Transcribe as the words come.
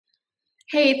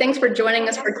Hey, thanks for joining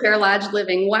us for Care Lodge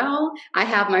Living Well. I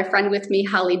have my friend with me,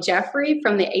 Holly Jeffrey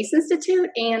from the ACE Institute,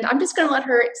 and I'm just going to let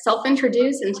her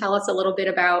self-introduce and tell us a little bit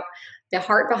about the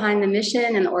heart behind the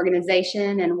mission and the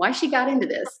organization and why she got into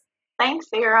this. Thanks,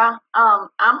 Sarah. I'm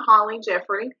Holly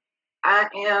Jeffrey. I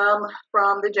am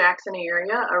from the Jackson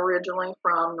area, originally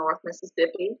from North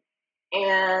Mississippi,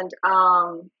 and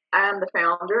I am the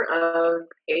founder of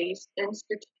ACE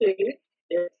Institute.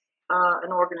 It's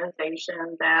an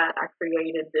organization that I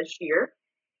created this year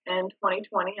in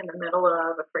 2020 in the middle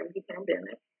of a crazy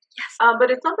pandemic. Yes. But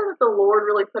it's something that the Lord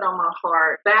really put on my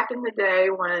heart. Back in the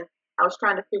day when I was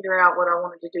trying to figure out what I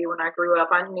wanted to do when I grew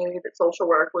up, I knew that social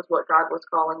work was what God was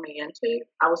calling me into.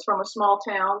 I was from a small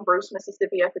town, Bruce,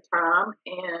 Mississippi at the time,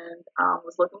 and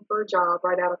was looking for a job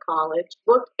right out of college.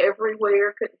 Looked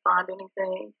everywhere, couldn't find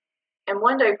anything. And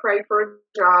one day prayed for a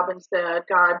job and said,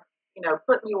 God,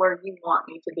 put me where you want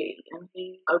me to be. And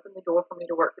he opened the door for me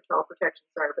to work for Child Protection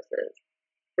Services.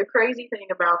 The crazy thing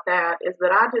about that is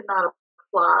that I did not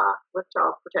apply with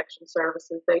Child Protection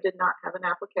Services. They did not have an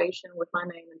application with my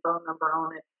name and phone number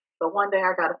on it. But one day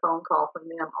I got a phone call from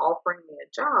them offering me a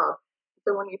job.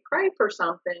 So when you pray for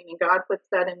something and God puts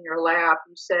that in your lap,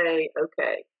 you say,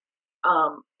 okay.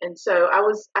 And so I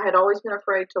had always been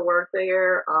afraid to work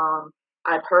there.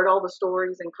 I'd heard all the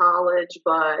stories in college,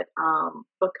 but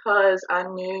because I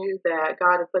knew that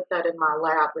God had put that in my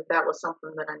lap, that was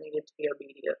something that I needed to be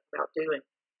obedient about doing.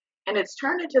 And it's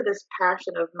turned into this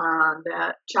passion of mine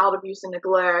that child abuse and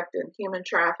neglect and human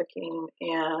trafficking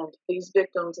and these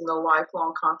victims and the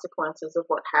lifelong consequences of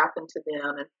what happened to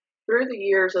them. And through the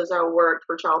years, as I worked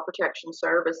for Child Protection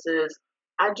Services,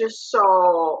 I just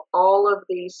saw all of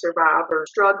these survivors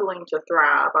struggling to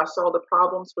thrive. I saw the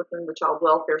problems within the child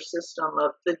welfare system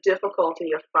of the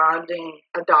difficulty of finding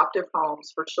adoptive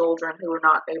homes for children who were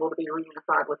not able to be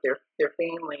reunified with their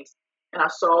families. And I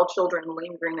saw children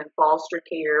lingering in foster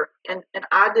care. And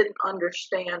I didn't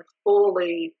understand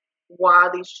fully why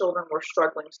these children were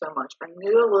struggling so much. I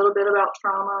knew a little bit about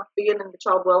trauma, being in the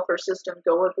child welfare system,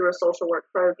 going through a social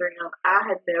work program. I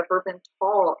had never been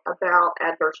taught about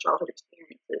adverse childhood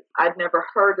experiences. I'd never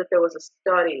heard that there was a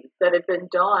study that had been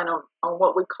done on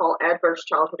what we call adverse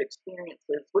childhood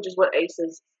experiences, which is what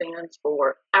ACEs stands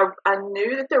for. I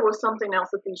knew that there was something else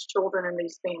that these children and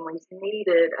these families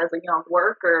needed as a young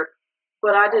worker,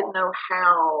 but I didn't know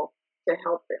how to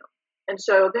help them. And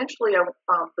so eventually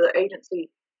the agency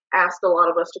asked a lot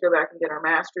of us to go back and get our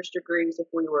master's degrees. If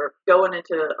we were going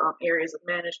into areas of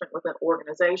management with an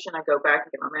organization, I go back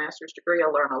and get my master's degree.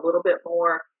 I learn a little bit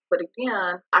more. But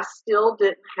again, I still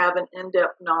didn't have an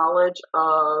in-depth knowledge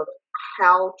of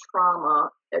how trauma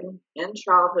in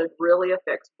childhood really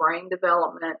affects brain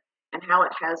development and how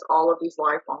it has all of these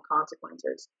lifelong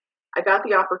consequences. I got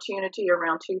the opportunity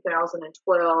around 2012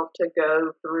 to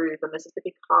go through the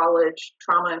Mississippi College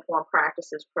Trauma-Informed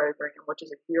Practices program, which is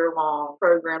a year-long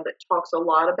program that talks a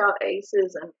lot about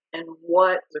ACEs and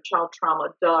what the child trauma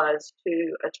does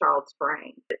to a child's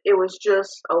brain. It was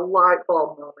just a light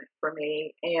bulb moment for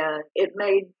me, and it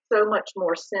made so much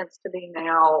more sense to me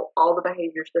now, all the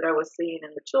behaviors that I was seeing in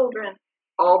the children,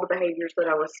 all the behaviors that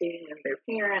I was seeing in their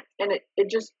parents. And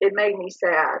it made me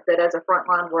sad that as a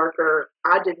frontline worker,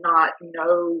 I did not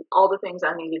know all the things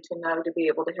I needed to know to be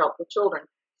able to help the children.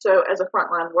 So as a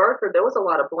frontline worker, there was a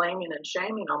lot of blaming and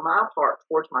shaming on my part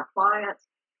towards my clients,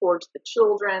 towards the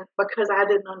children, because I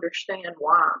didn't understand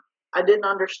why. I didn't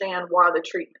understand why the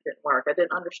treatment didn't work. I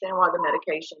didn't understand why the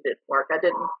medication didn't work. I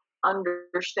didn't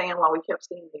understand why we kept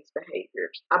seeing these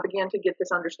behaviors. I began to get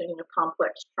this understanding of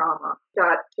complex trauma.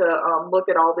 Got to look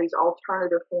at all these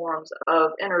alternative forms of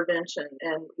intervention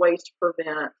and ways to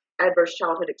prevent adverse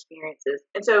childhood experiences.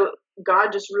 And so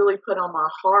God just really put on my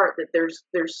heart that there's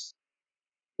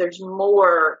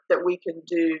more that we can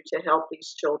do to help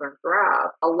these children thrive.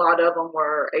 A lot of them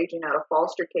were aging out of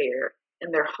foster care,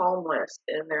 and they're homeless,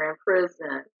 and they're in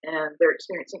prison, and they're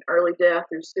experiencing early death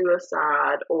through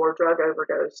suicide or drug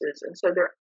overdoses. And so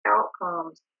their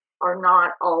outcomes are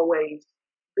not always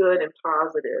good and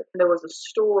positive. There was a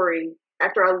story,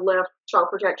 after I left Child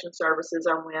Protection Services,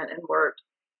 I went and worked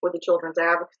with the Children's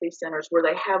Advocacy Centers, where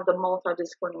they have the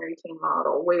multidisciplinary team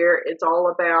model, where it's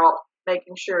all about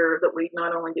making sure that we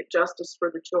not only get justice for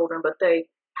the children, but they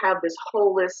have this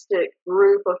holistic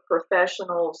group of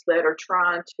professionals that are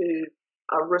trying to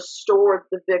restore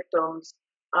the victims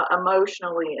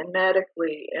emotionally and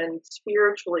medically and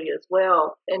spiritually as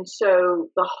well. And so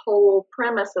the whole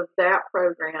premise of that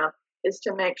program is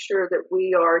to make sure that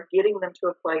we are getting them to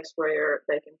a place where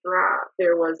they can thrive.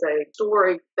 There was a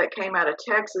story that came out of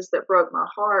Texas that broke my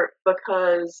heart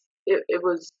because it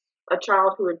was a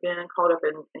child who had been caught up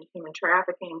in human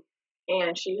trafficking,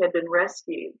 and she had been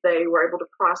rescued. They were able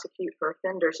to prosecute her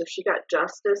offender, so she got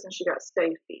justice and she got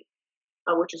safety,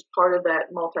 which is part of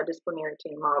that multidisciplinary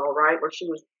team model, right, where she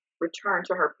was returned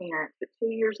to her parents. But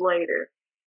 2 years later,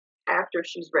 after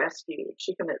she's rescued,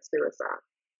 she commits suicide.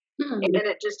 And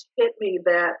it just hit me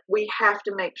that we have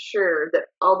to make sure that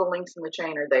all the links in the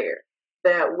chain are there,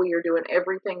 that we are doing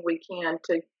everything we can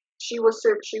to. She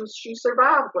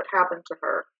survived what happened to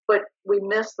her, but we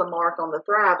missed the mark on the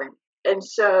thriving. And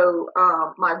so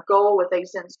my goal with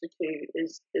ACE Institute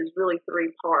is really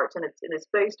three parts, and it's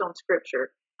based on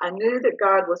Scripture. I knew that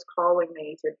God was calling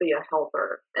me to be a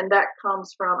helper, and that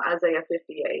comes from Isaiah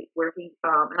 58, where he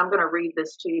and I'm going to read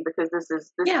this to you because this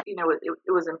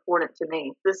it was important to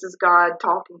me. This is God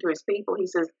talking to His people. He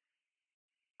says,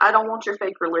 "I don't want your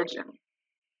fake religion,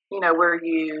 where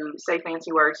you say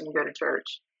fancy words and you go to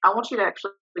church. I want you to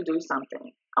actually do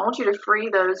something. I want you to free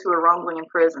those who are wrongly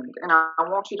imprisoned, and I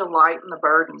want you to lighten the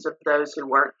burdens of those who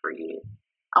work for you.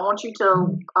 I want you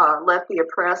to let the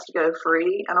oppressed go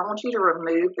free, and I want you to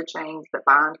remove the chains that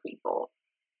bind people.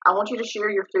 I want you to share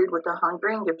your food with the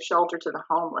hungry and give shelter to the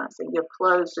homeless and give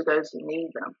clothes to those who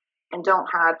need them, and don't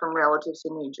hide from relatives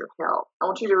who need your help. I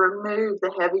want you to remove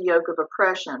the heavy yoke of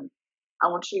oppression. I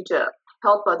want you to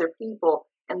help other people."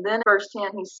 And then verse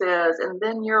 10, he says, "And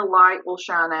then your light will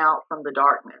shine out from the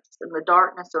darkness, and the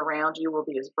darkness around you will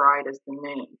be as bright as the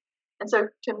noon." And so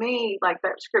to me, like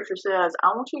that scripture says, I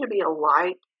want you to be a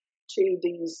light to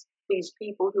these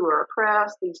people who are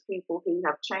oppressed, these people who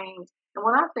have chains. And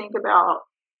when I think about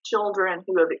children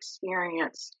who have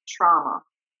experienced trauma,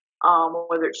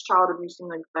 whether it's child abuse and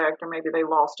neglect, or maybe they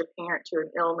lost a parent to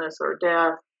an illness or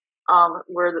death,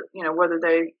 whether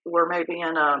they were maybe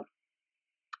in a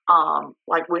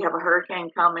like we have a hurricane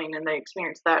coming and they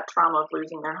experience that trauma of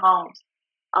losing their homes.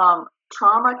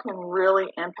 Trauma can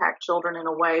really impact children in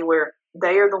a way where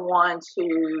they are the ones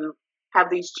who have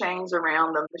these chains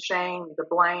around them, the shame, the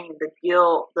blame, the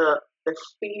guilt, the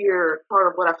fear. Part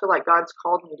of what I feel like God's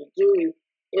called me to do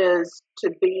is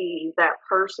to be that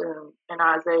person in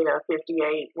Isaiah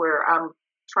 58 where I'm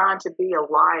trying to be a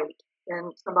light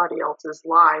in somebody else's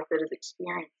life that has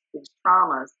experienced these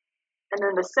traumas. And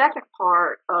then the second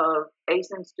part of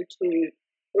ACE Institute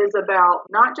is about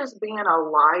not just being a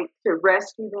light to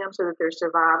rescue them so that they're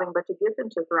surviving, but to get them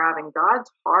to thriving. God's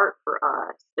heart for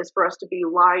us is for us to be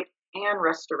light and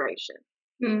restoration.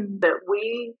 That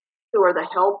we who are the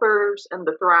helpers and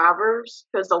the thrivers,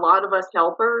 because a lot of us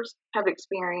helpers have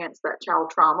experienced that child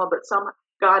trauma, but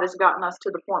God has gotten us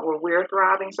to the point where we're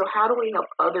thriving. So how do we help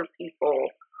other people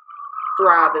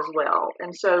thrive as well?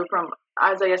 And so from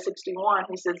Isaiah 61,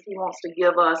 he says he wants to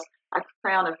give us a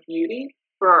crown of beauty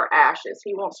for our ashes.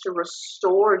 He wants to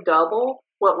restore double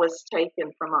what was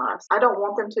taken from us. I don't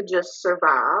want them to just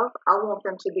survive. I want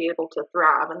them to be able to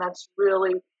thrive. And that's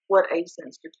really what ACE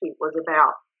Institute was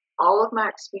about. All of my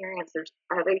experience,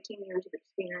 I have 18 years of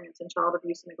experience in child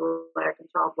abuse and neglect and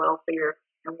child welfare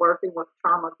and working with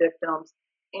trauma victims.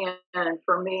 And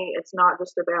for me, it's not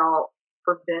just about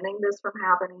preventing this from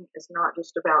happening. It's not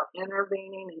just about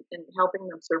intervening and helping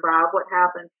them survive what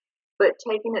happened, but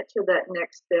taking it to that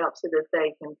next step so that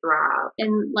they can thrive.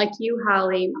 And like you,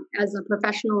 Holly, as a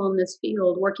professional in this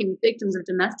field, working with victims of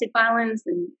domestic violence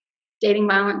and dating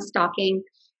violence, stalking,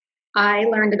 I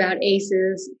learned about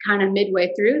ACEs kind of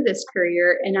midway through this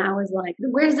career, and I was like,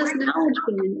 where's this knowledge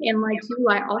been? And like you,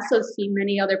 I also see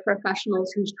many other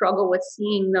professionals who struggle with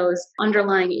seeing those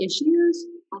underlying issues,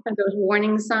 and those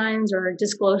warning signs or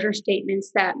disclosure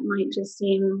statements that might just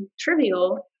seem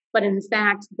trivial, but in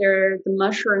fact, they're the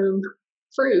mushroom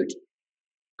fruit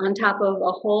on top of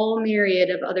a whole myriad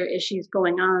of other issues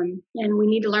going on. And we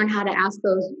need to learn how to ask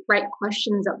those right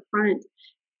questions up front.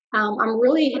 I'm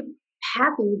really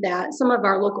happy that some of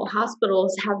our local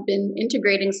hospitals have been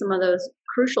integrating some of those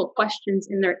crucial questions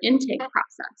in their intake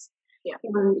process. Yeah.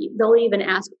 And they'll even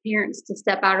ask parents to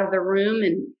step out of the room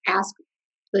and ask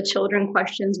the children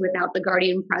questions without the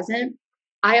guardian present.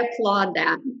 I applaud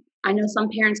that. I know some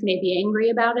parents may be angry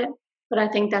about it, but I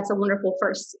think that's a wonderful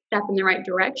first step in the right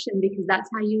direction, because that's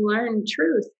how you learn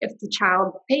truth. If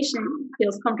the patient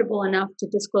feels comfortable enough to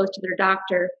disclose to their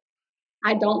doctor,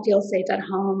 I don't feel safe at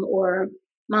home, or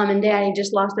mom and daddy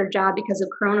just lost their job because of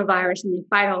coronavirus and they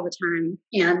fight all the time.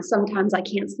 And sometimes I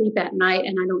can't sleep at night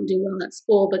and I don't do well at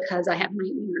school because I have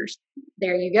nightmares.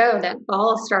 There you go. That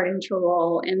ball is starting to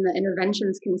roll and the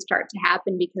interventions can start to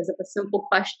happen because of a simple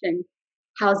question.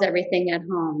 How's everything at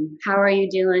home? How are you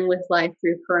dealing with life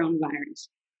through coronavirus?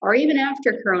 Or even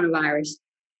after coronavirus?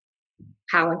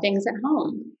 How are things at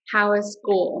home? How is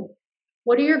school?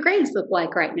 What do your grades look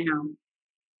like right now?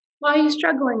 Why are you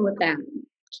struggling with that?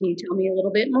 Can you tell me a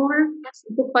little bit more?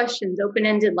 Simple questions, open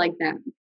ended like that.